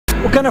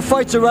What kind of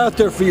fights are out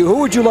there for you?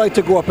 Who would you like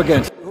to go up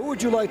against? Who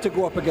would you like to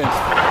go up against?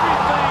 Everything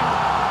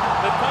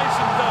that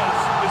Tyson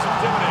does is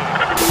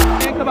intimidating.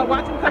 Man, come on,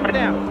 watch him come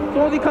down. As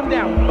soon as he come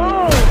down,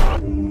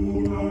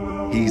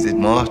 boom! He's a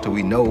monster.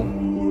 We know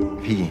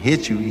if he can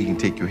hit you, he can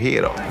take your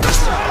head off.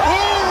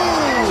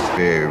 It's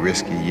very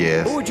risky,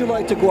 yes. Who would you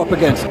like to go up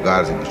against?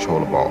 God is in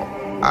control of all.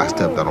 I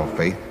stepped out on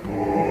faith,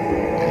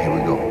 and here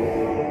we go.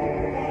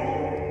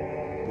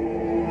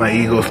 My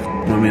ego's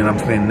with me, and I'm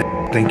saying,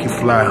 think you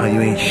fly, huh?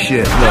 You ain't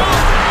shit. Look,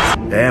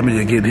 the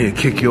amateur getting here,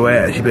 kick your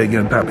ass. You better get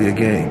on top of your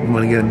game. You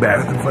want to get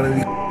embarrassed in front of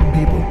these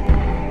people.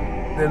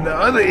 Then the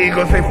other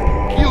ego say,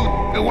 you,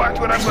 and watch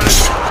what I'm gonna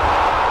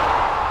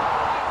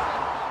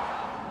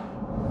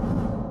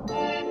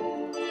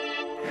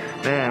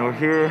do. Man, we're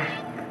here,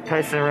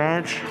 Tyson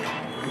Ranch,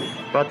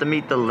 about to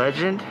meet the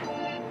legend.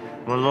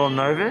 I'm a little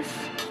nervous,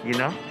 you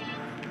know.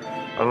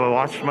 I've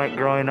watched Mike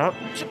growing up,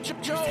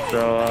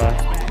 so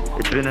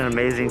it's been an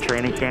amazing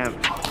training camp.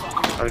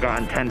 I've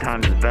gotten 10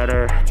 times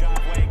better.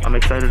 I'm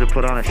excited to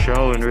put on a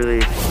show and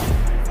really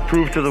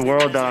prove to the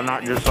world that I'm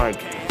not just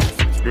like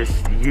this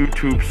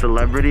YouTube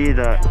celebrity,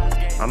 that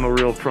I'm a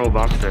real pro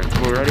boxer.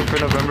 We're ready for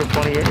November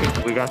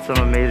 28th. We got some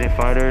amazing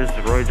fighters.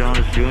 Roy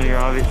Jones Jr.,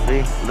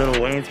 obviously. Lil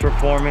Wayne's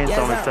performing,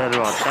 so I'm excited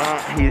about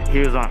that. He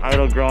was on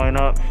Idol growing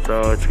up,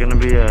 so it's gonna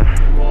be an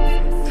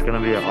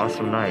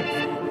awesome night.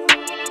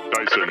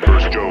 Tyson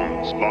vs.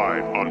 Jones,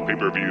 live on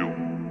pay-per-view.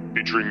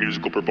 Featuring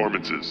musical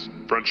performances,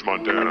 French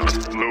Montana,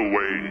 Lil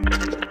Wayne,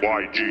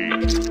 YG,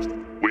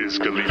 Wiz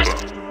Khalifa.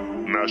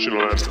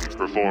 National anthem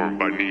performed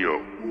by Neo.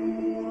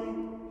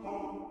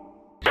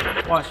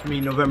 Watch me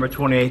November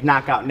 28th,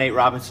 knock out Nate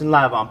Robinson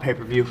live on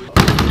pay-per-view.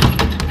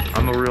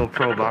 I'm a real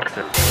pro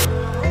boxer.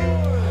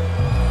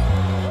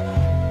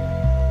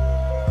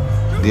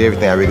 Did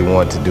everything I really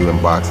wanted to do in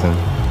boxing.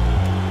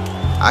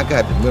 I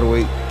got the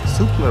middleweight,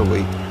 super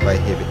middleweight, light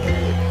heavy, and heavy.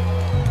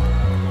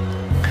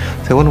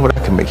 So I wonder what I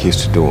can make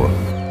history doing.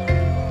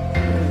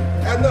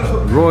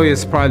 Roy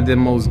is probably the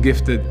most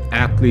gifted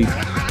athlete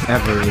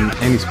ever in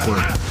any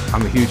sport.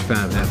 I'm a huge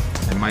fan of him.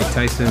 And Mike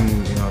Tyson,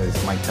 you know, is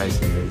Mike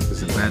Tyson.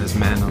 He's the baddest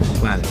man on the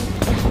planet.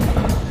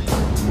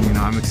 You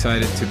know, I'm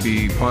excited to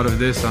be part of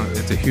this.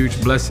 It's a huge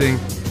blessing.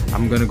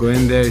 I'm gonna go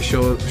in there and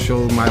show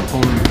my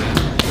opponent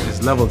that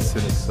there's levels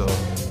to this, so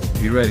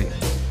be ready.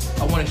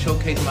 I want to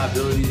showcase my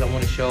abilities. I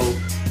want to show,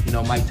 you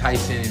know, Mike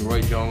Tyson and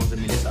Roy Jones. I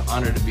mean, it's an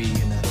honor to be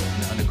in the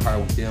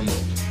undercard with them.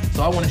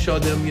 So I want to show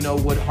them, you know,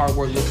 what hard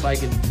work looks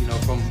like, and you know,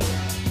 from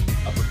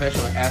a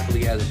professional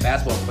athlete as a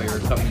basketball player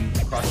coming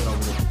crossing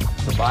over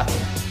to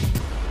boxing.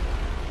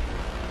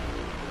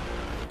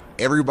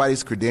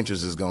 Everybody's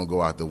credentials is gonna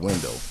go out the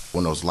window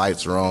when those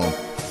lights are on.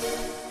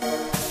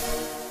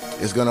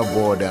 It's gonna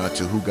boil down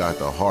to who got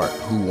the heart,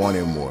 who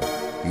wanted more,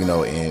 you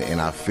know. And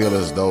I feel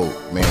as though,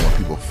 man, when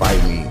people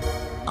fight me,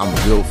 I'm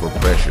built for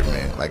pressure,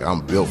 man. Like,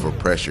 I'm built for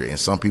pressure, and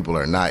some people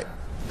are not.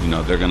 You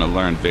know, they're gonna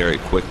learn very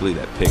quickly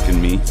that picking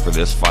me for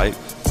this fight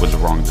was the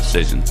wrong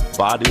decision.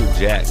 Badu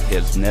Jack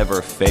has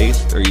never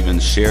faced or even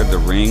shared the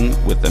ring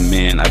with a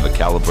man of a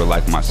caliber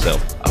like myself.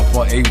 I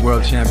fought 8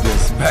 world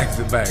champions back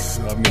to back,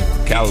 so I mean,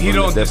 Caliber he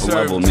don't at a different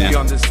deserve level, to man. be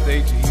on this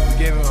stage. He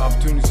gave him an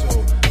opportunity,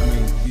 so I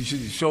mean, you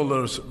should show a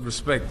little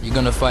respect. You're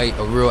gonna fight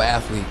a real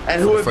athlete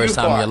And for the first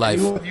time in your life.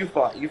 Who have you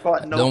fought? You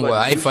fought nobody. Don't worry,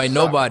 I ain't You fight suck.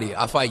 nobody.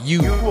 I fight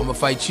you. I'm gonna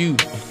fight you.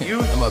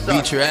 You I'm gonna suck.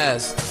 beat your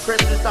ass.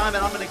 Christmas time,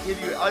 and I'm gonna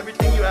give you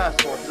everything you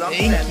asked for. 'Cause I'm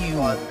Thank Santa you.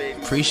 Claus, baby.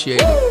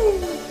 Appreciate it.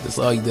 That's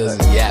all he does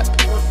is yap.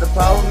 The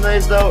problem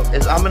is, though,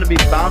 is I'm gonna be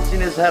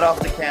bouncing his head off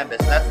the canvas.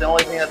 That's the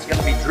only thing that's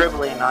gonna be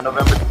dribbling on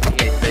November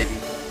 28th, baby.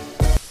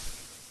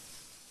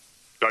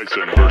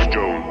 Tyson vs.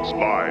 Jones,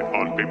 live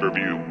on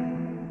pay-per-view.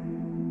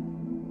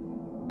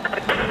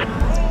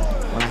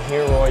 When I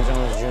hear Roy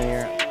Jones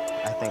Jr.,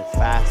 I think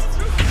fast,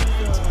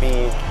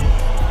 speed,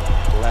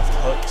 left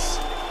hooks.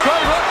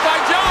 Great hook by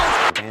Jones!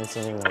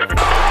 Dancing in the ring.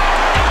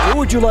 Who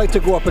would you like to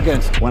go up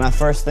against? When I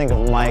first think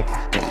of Mike,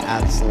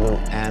 absolute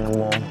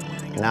animal,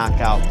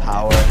 knockout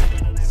power,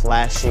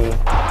 flashy,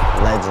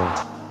 legend.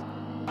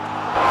 The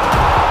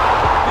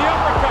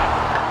uppercut,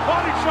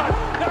 body shot,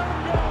 down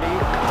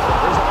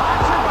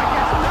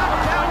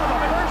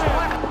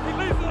he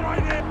leads with the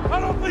right hand. I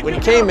don't think When he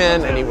came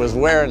in and he was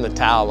wearing the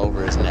towel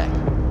over his neck,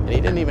 and he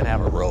didn't even have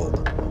a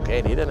robe, okay?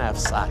 And he didn't have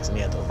socks, and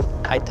he had the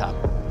high-top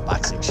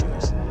boxing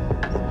shoes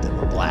that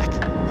were black.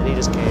 And he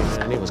just came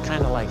in and he was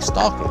kind of like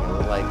stalking. He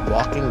was like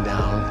walking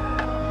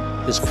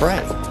down his prey.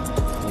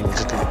 And he was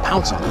just gonna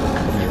pounce on him.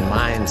 In your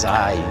mind's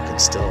eye, you can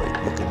still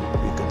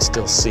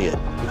see it.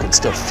 You can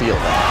still feel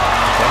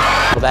that, okay?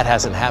 Well, that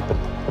hasn't happened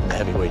in the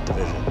heavyweight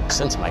division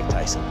since Mike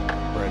Tyson,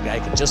 where a guy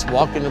could just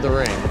walk into the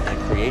ring and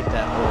create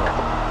that aura.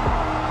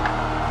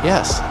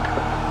 Yes,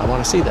 I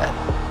want to see that.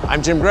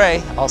 I'm Jim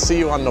Gray. I'll see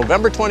you on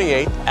November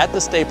 28th at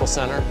the Staples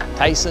Center,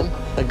 Tyson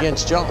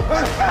against Jones.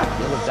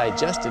 You'll have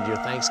digested your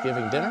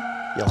Thanksgiving dinner,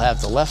 you'll have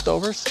the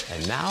leftovers,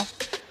 and now,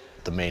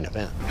 the main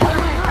event.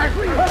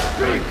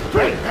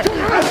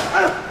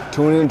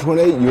 Tune in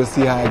 28, you'll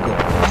see how it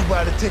goes. You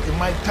buy the ticket,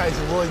 Mike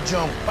Tyson, Roy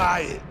Jones,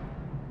 buy it.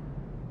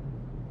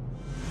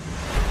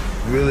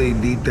 really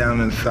deep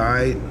down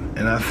inside,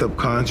 in our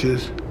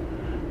subconscious,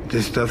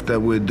 this stuff that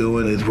we're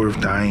doing is worth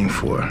dying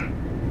for.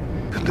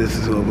 This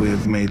is what we're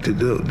made to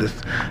do.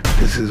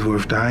 This is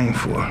worth dying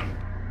for.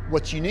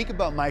 What's unique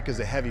about Mike as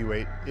a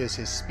heavyweight is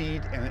his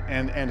speed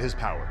and his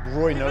power.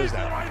 Roy knows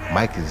that.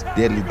 Mike is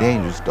deadly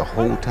dangerous the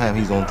whole time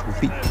he's on 2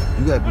 feet.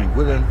 You gotta be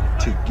willing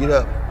to get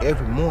up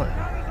every morning.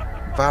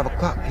 5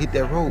 o'clock, hit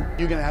that road.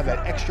 You're gonna have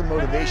that extra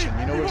motivation.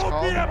 You know what it's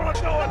called?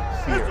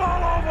 Fear. It's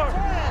all over.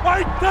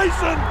 Mike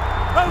Tyson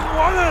has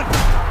won it.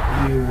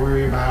 Do you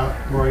worry about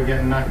Roy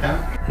getting knocked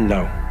out?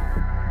 No.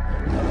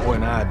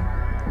 When I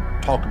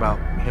talked about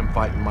him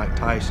fighting Mike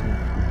Tyson,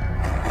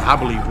 I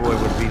believe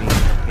Roy would beat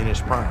him in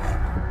his prime.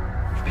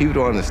 People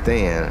don't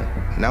understand,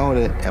 not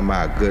only am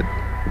I a good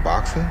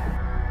boxer,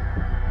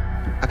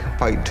 I can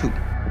fight too.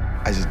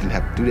 I just didn't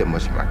have to do that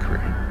much in my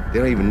career. They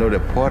don't even know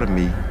that part of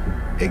me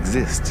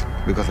exists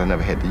because I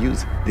never had to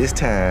use it. This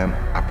time,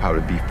 I'll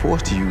probably be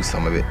forced to use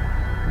some of it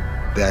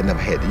that I never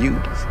had to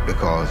use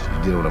because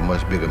you're dealing with a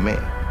much bigger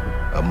man,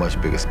 a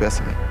much bigger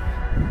specimen.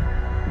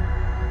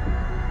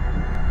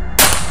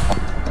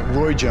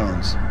 Roy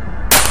Jones.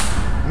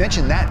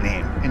 Mention that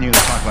name and you're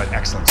gonna talk about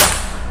excellence.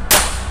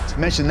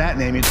 Mention that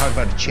name, you talk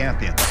about a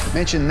champion.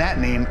 Mention that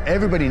name,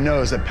 everybody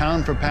knows that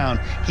pound for pound,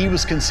 he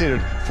was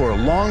considered for a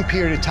long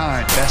period of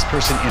time best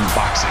person in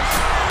boxing.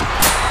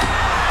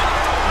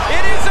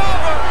 It is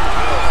over.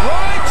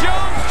 Roy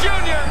Jones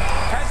Jr.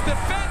 has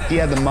defended. He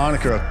had the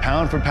moniker of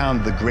pound for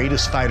pound, the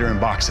greatest fighter in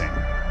boxing.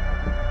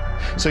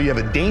 So you have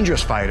a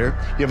dangerous fighter,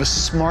 you have a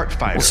smart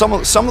fighter.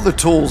 Well, some of the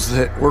tools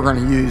that we're going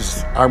to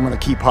use, I'm going to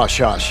keep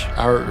hush-hush.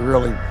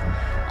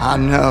 I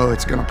know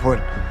it's going to put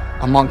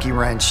a monkey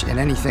wrench in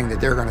anything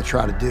that they're going to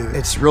try to do.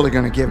 It's really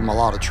going to give them a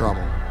lot of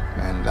trouble.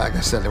 And like I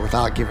said,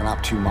 without giving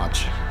up too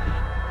much.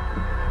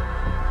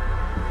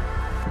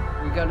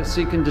 We got to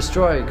seek and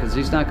destroy because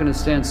he's not going to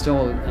stand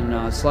still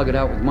and slug it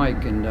out with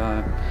Mike. And,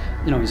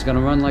 you know, he's going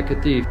to run like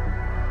a thief.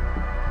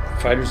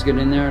 Fighters get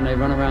in there and they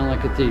run around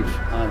like a thief.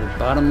 The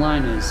bottom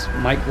line is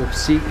Mike will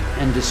seek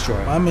and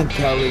destroy. My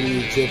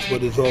mentality is just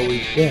what it's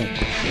always been.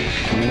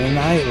 I'm an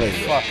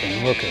annihilator.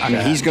 Fucking look at I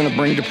mean, he's going to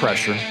bring the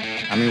pressure.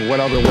 I mean, what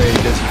other way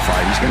does he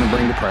fight? He's going to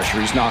bring the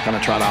pressure. He's not going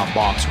to try to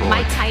outbox Roy.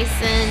 Mike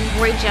Tyson,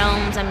 Roy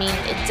Jones, I mean,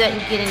 it doesn't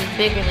get any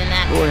bigger than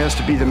that. Roy has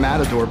to be the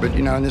matador, but,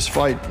 you know, in this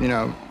fight, you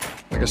know,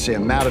 like I say, a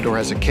matador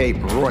has a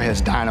cape, but Roy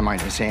has dynamite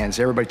in his hands.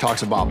 Everybody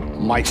talks about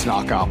Mike's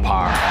knockout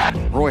power.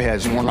 Roy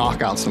has more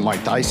knockouts than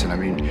Mike Tyson. I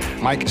mean,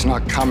 Mike is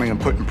not coming and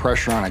putting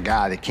pressure on a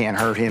guy that can't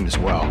hurt him as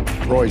well.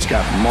 Roy's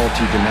got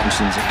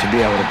multi-dimensions to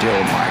be able to deal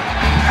with Mike.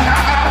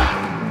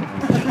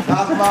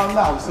 How's about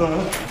now,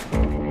 son?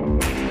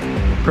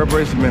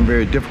 Preparation's been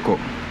very difficult.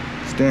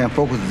 Staying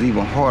focused is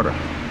even harder.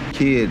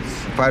 Kids,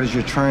 fighters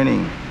you're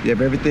training, you have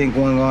everything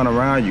going on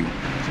around you.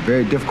 It's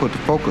very difficult to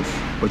focus,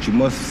 but you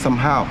must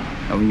somehow.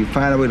 And when you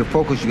find a way to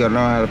focus, you gotta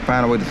learn how to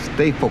find a way to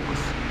stay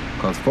focused.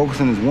 Because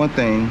focusing is one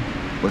thing,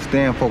 but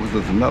staying focused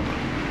is another.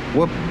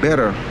 What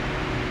better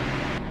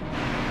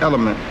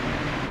element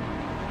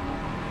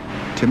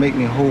to make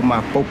me hold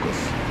my focus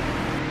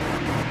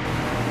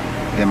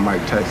than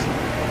Mike Tyson?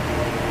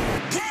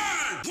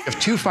 If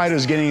two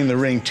fighters getting in the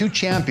ring, two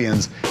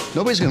champions,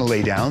 nobody's gonna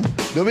lay down,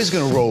 nobody's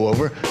gonna roll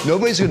over,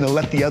 nobody's gonna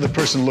let the other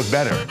person look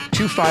better.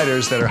 Two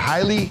fighters that are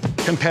highly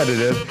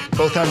competitive,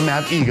 both of them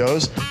have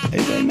egos.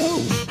 Everybody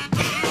knows.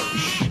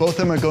 Both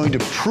of them are going to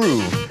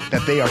prove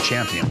that they are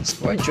champions.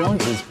 Roy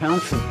Jones is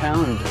pound for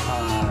pound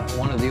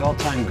one of the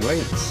all-time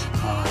greats.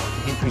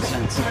 He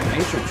presents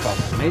major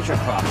trouble, major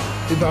problem.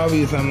 It's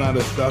obvious I'm not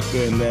a sucker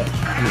and that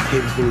I'm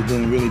capable of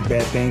doing really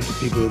bad things to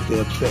people if they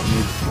upset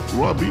me.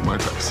 Roy beat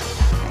Mike Tyson.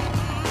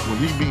 When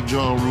he beat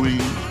John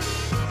Ruiz,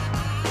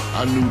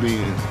 I knew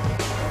then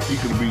he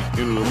could have beat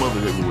any of the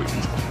other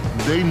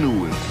heavyweights. They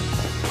knew it.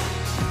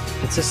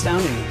 It's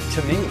astounding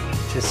to me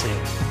to see.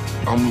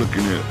 I'm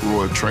looking at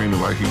Roy training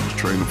like he was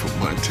training for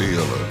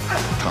Montel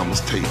or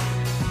Thomas Tate.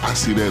 I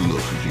see that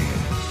look again.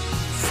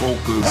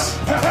 Focus,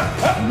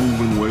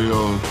 moving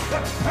well.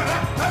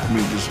 I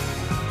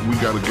mean, we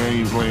got a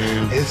game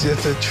plan. It's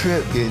just a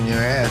trip getting your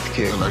ass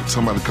kicked. Like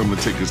somebody coming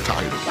to take his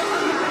title.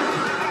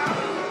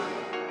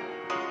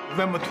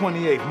 November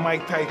 28th,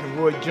 Mike Tyson,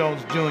 Roy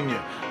Jones Jr.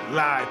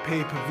 Live,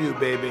 pay-per-view,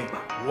 baby.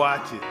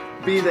 Watch it.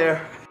 Be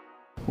there.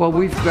 Well,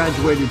 we've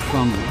graduated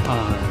from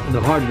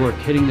the hard work,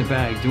 hitting the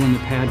bag, doing the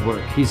pad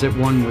work. He's at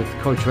one with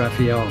Coach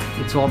Raphael.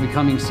 It's all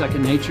becoming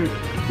second nature.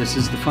 This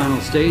is the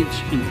final stage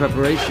in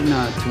preparation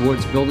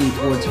towards building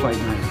towards fight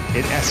night.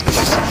 It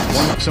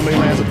escalates. Somebody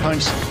lands a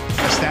punch,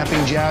 a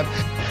snapping jab.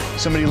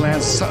 Somebody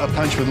lands a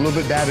punch with a little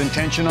bit bad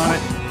intention on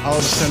it. All of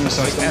a sudden it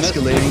starts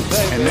escalating,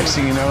 and next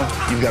thing you know,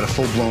 you've got a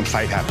full-blown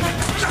fight happening.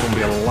 It's going to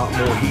be a lot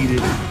more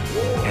heated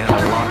and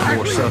a lot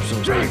more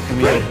substance.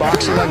 A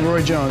boxer like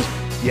Roy Jones,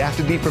 you have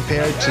to be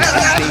prepared to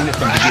sustain it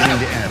from beginning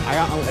to end.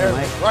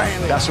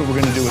 That's what we're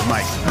going to do with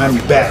Mike. I'm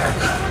back.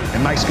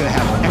 And Mike's going to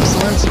have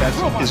excellence that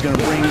is going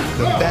to bring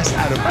the best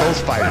out of both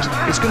fighters.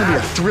 It's going to be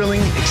a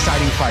thrilling,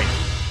 exciting fight.